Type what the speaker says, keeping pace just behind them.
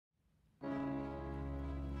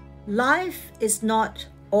Life is not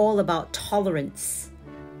all about tolerance,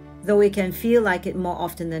 though it can feel like it more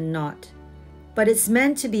often than not. But it's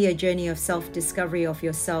meant to be a journey of self-discovery of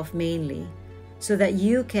yourself mainly, so that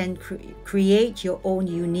you can create your own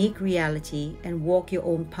unique reality and walk your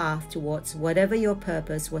own path towards whatever your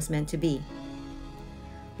purpose was meant to be.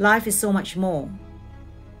 Life is so much more.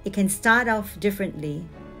 It can start off differently,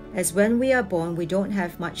 as when we are born, we don't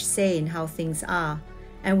have much say in how things are,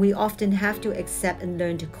 and we often have to accept and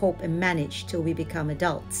learn to cope and manage till we become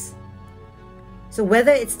adults. So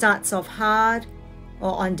whether it starts off hard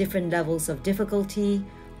or on different levels of difficulty,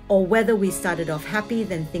 or whether we started off happy,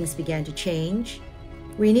 then things began to change,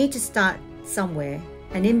 we need to start somewhere,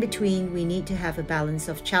 and in between we need to have a balance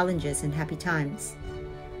of challenges and happy times.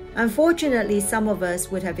 Unfortunately, some of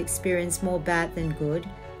us would have experienced more bad than good,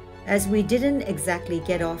 as we didn't exactly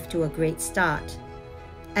get off to a great start.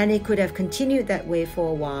 And it could have continued that way for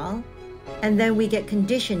a while, and then we get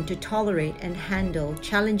conditioned to tolerate and handle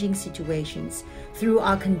challenging situations through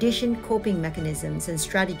our conditioned coping mechanisms and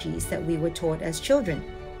strategies that we were taught as children.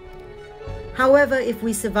 However, if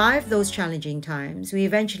we survive those challenging times, we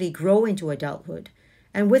eventually grow into adulthood,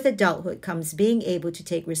 and with adulthood comes being able to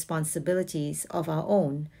take responsibilities of our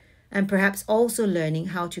own, and perhaps also learning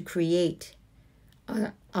how to create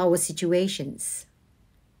our situations.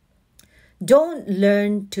 Don't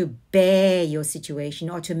learn to bear your situation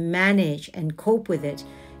or to manage and cope with it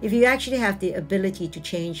if you actually have the ability to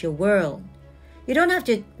change your world. You don't have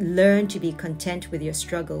to learn to be content with your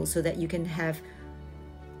struggles so that you can have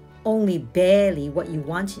only barely what you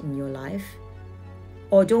want in your life,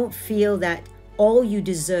 or don't feel that all you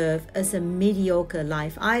deserve is a mediocre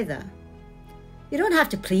life either. You don't have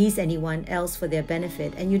to please anyone else for their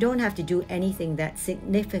benefit, and you don't have to do anything that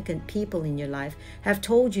significant people in your life have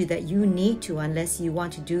told you that you need to unless you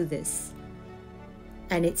want to do this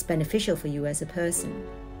and it's beneficial for you as a person.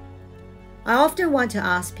 I often want to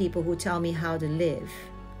ask people who tell me how to live,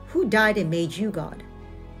 who died and made you God?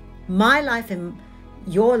 My life and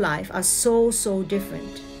your life are so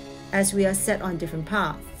different, as we are set on different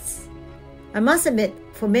paths. I must admit,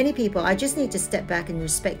 for many people, I just need to step back and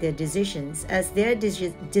respect their decisions, as their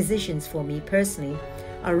decisions for me personally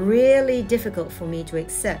are really difficult for me to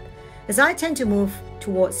accept, as I tend to move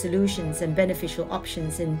towards solutions and beneficial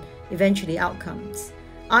options and eventually outcomes.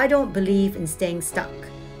 I don't believe in staying stuck,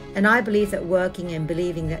 and I believe that working and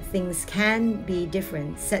believing that things can be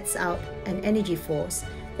different sets out an energy force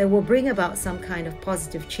that will bring about some kind of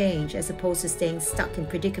positive change, as opposed to staying stuck in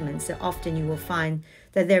predicaments that often you will find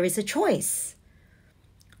that there is a choice.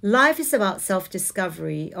 Life is about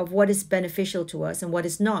self-discovery of what is beneficial to us and what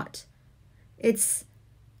is not. It's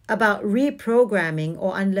about reprogramming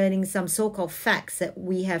or unlearning some so-called facts that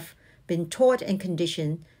we have been taught and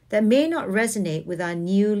conditioned that may not resonate with our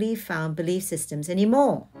newly found belief systems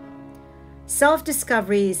anymore.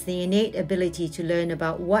 Self-discovery is the innate ability to learn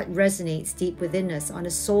about what resonates deep within us on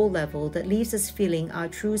a soul level that leaves us feeling our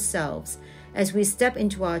true selves as we step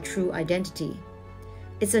into our true identity.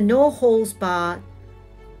 It's a no-holds-barred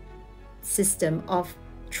system of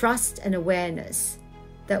trust and awareness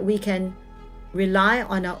that we can rely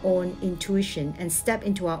on our own intuition and step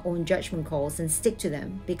into our own judgment calls and stick to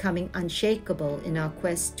them, becoming unshakable in our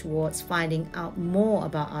quest towards finding out more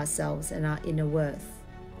about ourselves and our inner worth.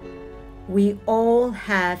 We all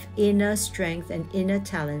have inner strength and inner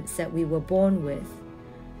talents that we were born with,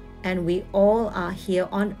 and we all are here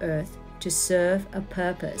on earth to serve a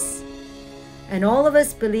purpose. And all of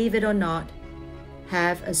us, believe it or not,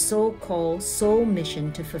 have a so-called soul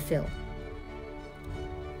mission to fulfill.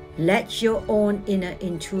 Let your own inner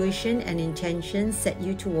intuition and intention set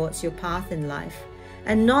you towards your path in life,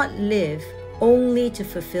 and not live only to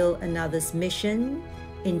fulfill another's mission,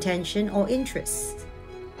 intention, or interest.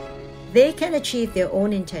 They can achieve their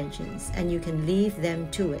own intentions, and you can leave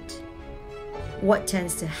them to it. What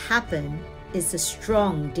tends to happen is the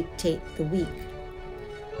strong dictate the weak.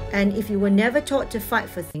 And if you were never taught to fight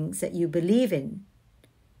for things that you believe in,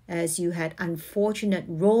 as you had unfortunate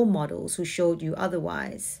role models who showed you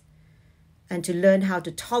otherwise, and to learn how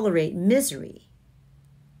to tolerate misery,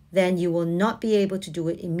 then you will not be able to do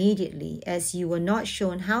it immediately, as you were not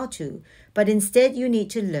shown how to, but instead you need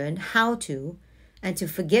to learn how to, and to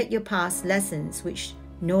forget your past lessons which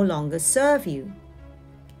no longer serve you.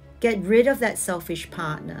 Get rid of that selfish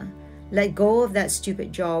partner. Let go of that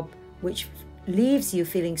stupid job which leaves you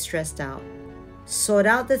feeling stressed out. Sort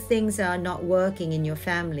out the things that are not working in your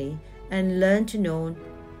family, and learn to know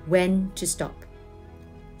when to stop.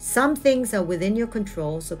 Some things are within your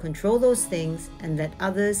control, so control those things and let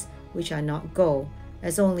others which are not go,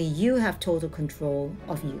 as only you have total control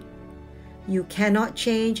of you. You cannot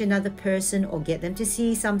change another person or get them to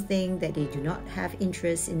see something that they do not have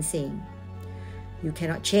interest in seeing. You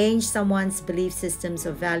cannot change someone's belief systems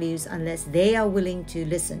or values unless they are willing to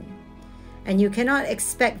listen. And you cannot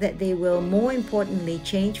expect that they will, more importantly,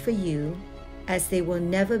 change for you, as they will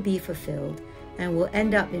never be fulfilled and will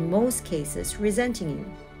end up, in most cases, resenting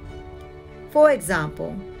you. For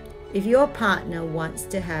example, if your partner wants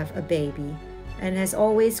to have a baby and has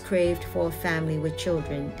always craved for a family with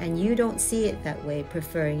children, and you don't see it that way,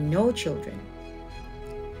 preferring no children,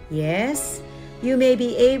 yes, you may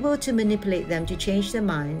be able to manipulate them to change their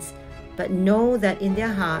minds, but know that in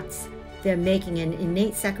their hearts, they're making an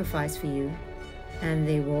innate sacrifice for you, and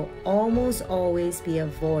there will almost always be a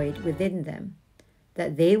void within them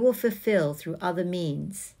that they will fulfill through other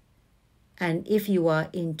means. And if you are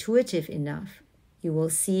intuitive enough, you will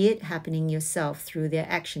see it happening yourself through their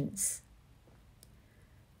actions.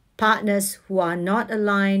 Partners who are not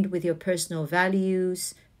aligned with your personal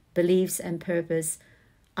values, beliefs, and purpose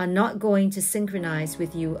are not going to synchronize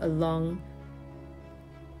with you along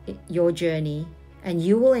your journey, and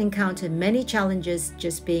you will encounter many challenges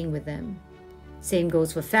just being with them. Same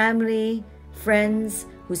goes for family, friends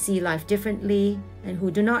who see life differently and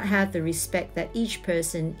who do not have the respect that each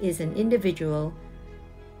person is an individual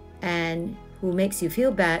and who makes you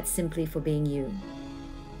feel bad simply for being you.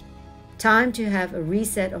 Time to have a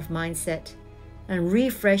reset of mindset and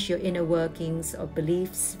refresh your inner workings of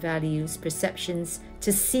beliefs, values, perceptions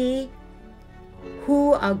to see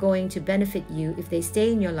who are going to benefit you if they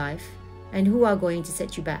stay in your life and who are going to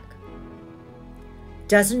set you back.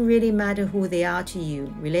 Doesn't really matter who they are to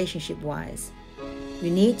you, relationship-wise.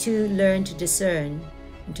 You need to learn to discern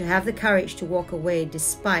and to have the courage to walk away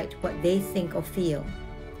despite what they think or feel.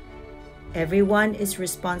 Everyone is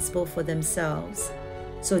responsible for themselves,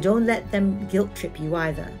 so don't let them guilt trip you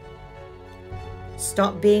either.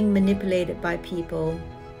 Stop being manipulated by people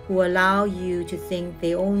who allow you to think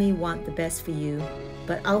they only want the best for you,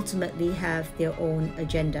 but ultimately have their own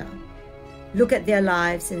agenda. Look at their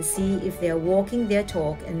lives and see if they are walking their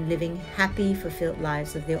talk and living happy, fulfilled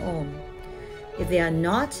lives of their own. If they are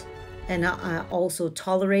not and are also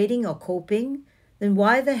tolerating or coping, then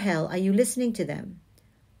why the hell are you listening to them?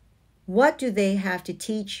 What do they have to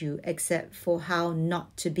teach you except for how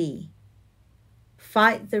not to be?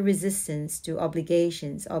 Fight the resistance to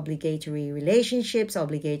obligations, obligatory relationships,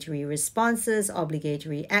 obligatory responses,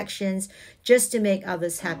 obligatory actions, just to make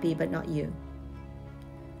others happy but not you.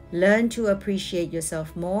 Learn to appreciate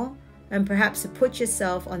yourself more and perhaps to put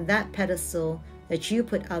yourself on that pedestal that you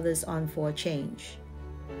put others on for a change.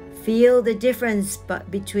 Feel the difference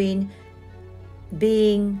between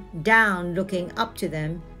being down looking up to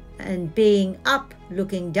them and being up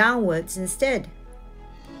looking downwards instead.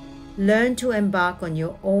 Learn to embark on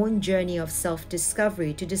your own journey of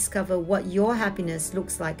self-discovery to discover what your happiness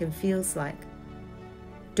looks like and feels like.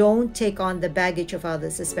 Don't take on the baggage of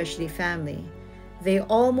others, especially family. They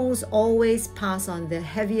almost always pass on the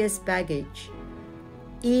heaviest baggage,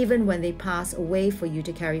 even when they pass away for you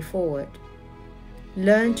to carry forward.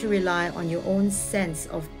 Learn to rely on your own sense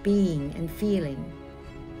of being and feeling.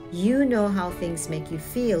 You know how things make you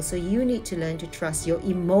feel, so you need to learn to trust your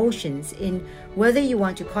emotions in whether you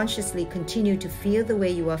want to consciously continue to feel the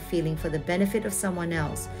way you are feeling for the benefit of someone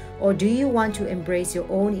else, or do you want to embrace your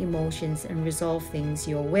own emotions and resolve things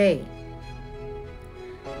your way.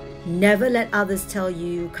 Never let others tell you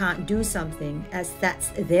you can't do something, as that's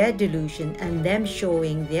their delusion and them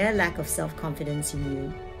showing their lack of self-confidence in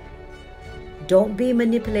you. Don't be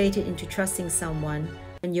manipulated into trusting someone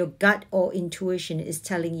when your gut or intuition is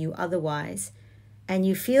telling you otherwise, and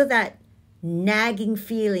you feel that nagging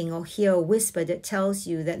feeling or hear a whisper that tells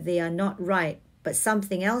you that they are not right, but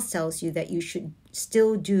something else tells you that you should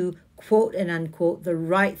still do, quote and unquote, the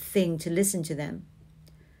right thing to listen to them.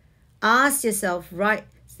 Ask yourself, right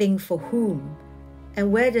thing for whom?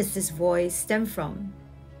 And where does this voice stem from?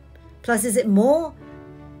 Plus, is it more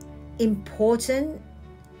important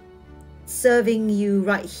serving you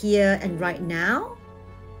right here and right now?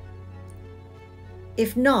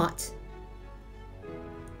 If not,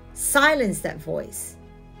 silence that voice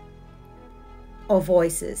or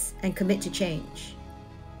voices and commit to change.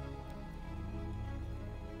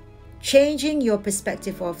 Changing your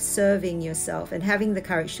perspective of serving yourself and having the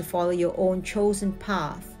courage to follow your own chosen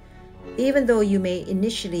path, even though you may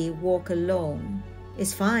initially walk alone,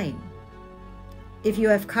 is fine. If you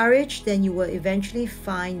have courage, then you will eventually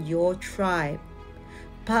find your tribe.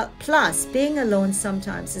 Plus, being alone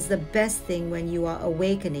sometimes is the best thing when you are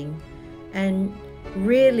awakening and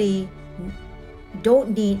really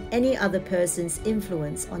don't need any other person's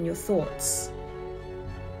influence on your thoughts.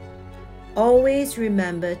 Always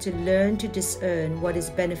remember to learn to discern what is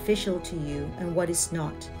beneficial to you and what is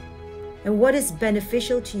not. And what is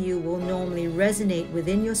beneficial to you will normally resonate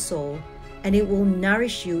within your soul, and it will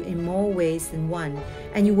nourish you in more ways than one,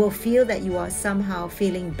 and you will feel that you are somehow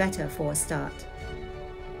feeling better for a start.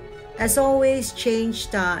 As always, change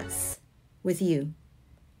starts with you,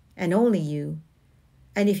 and only you.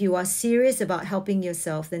 And if you are serious about helping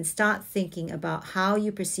yourself, then start thinking about how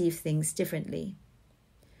you perceive things differently.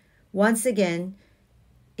 Once again,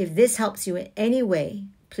 if this helps you in any way,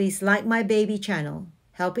 please like my baby channel,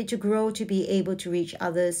 help it to grow to be able to reach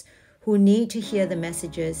others who need to hear the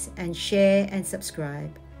messages, and share and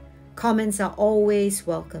subscribe. Comments are always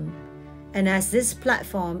welcome. And as this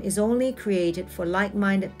platform is only created for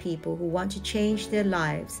like-minded people who want to change their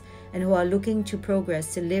lives and who are looking to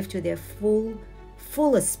progress to live to their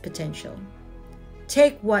fullest potential,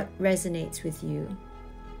 take what resonates with you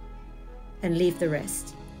and leave the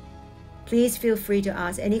rest. Please feel free to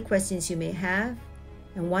ask any questions you may have.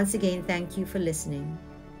 And once again, thank you for listening.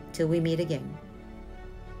 Till we meet again.